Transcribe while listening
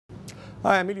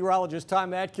Hi, I'm meteorologist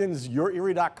Tom Atkins,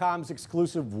 YourErie.com's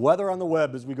exclusive weather on the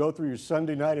web as we go through your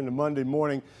Sunday night into Monday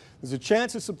morning. There's a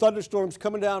chance of some thunderstorms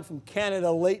coming down from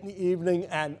Canada late in the evening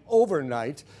and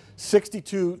overnight,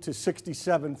 62 to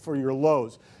 67 for your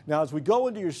lows. Now, as we go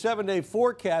into your 7-day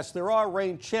forecast, there are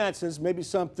rain chances, maybe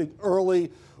something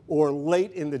early or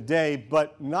late in the day,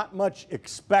 but not much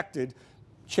expected.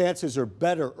 Chances are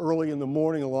better early in the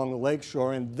morning along the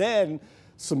lakeshore, and then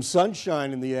some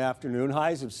sunshine in the afternoon,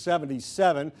 highs of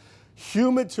 77.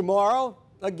 Humid tomorrow,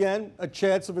 again, a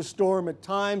chance of a storm at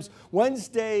times.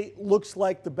 Wednesday looks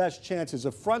like the best chances.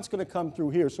 A front's going to come through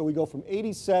here, so we go from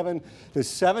 87 to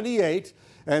 78.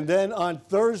 And then on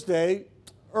Thursday,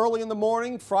 early in the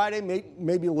morning, Friday,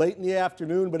 maybe late in the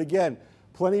afternoon, but again,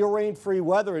 plenty of rain-free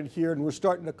weather in here, and we're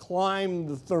starting to climb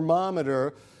the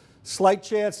thermometer. Slight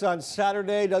chance on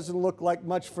Saturday, doesn't look like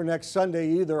much for next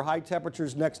Sunday either. High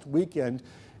temperatures next weekend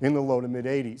in the low to mid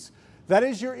 80s. That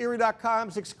is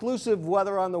YourErie.com's exclusive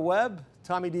weather on the web.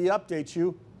 Tommy D updates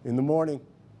you in the morning.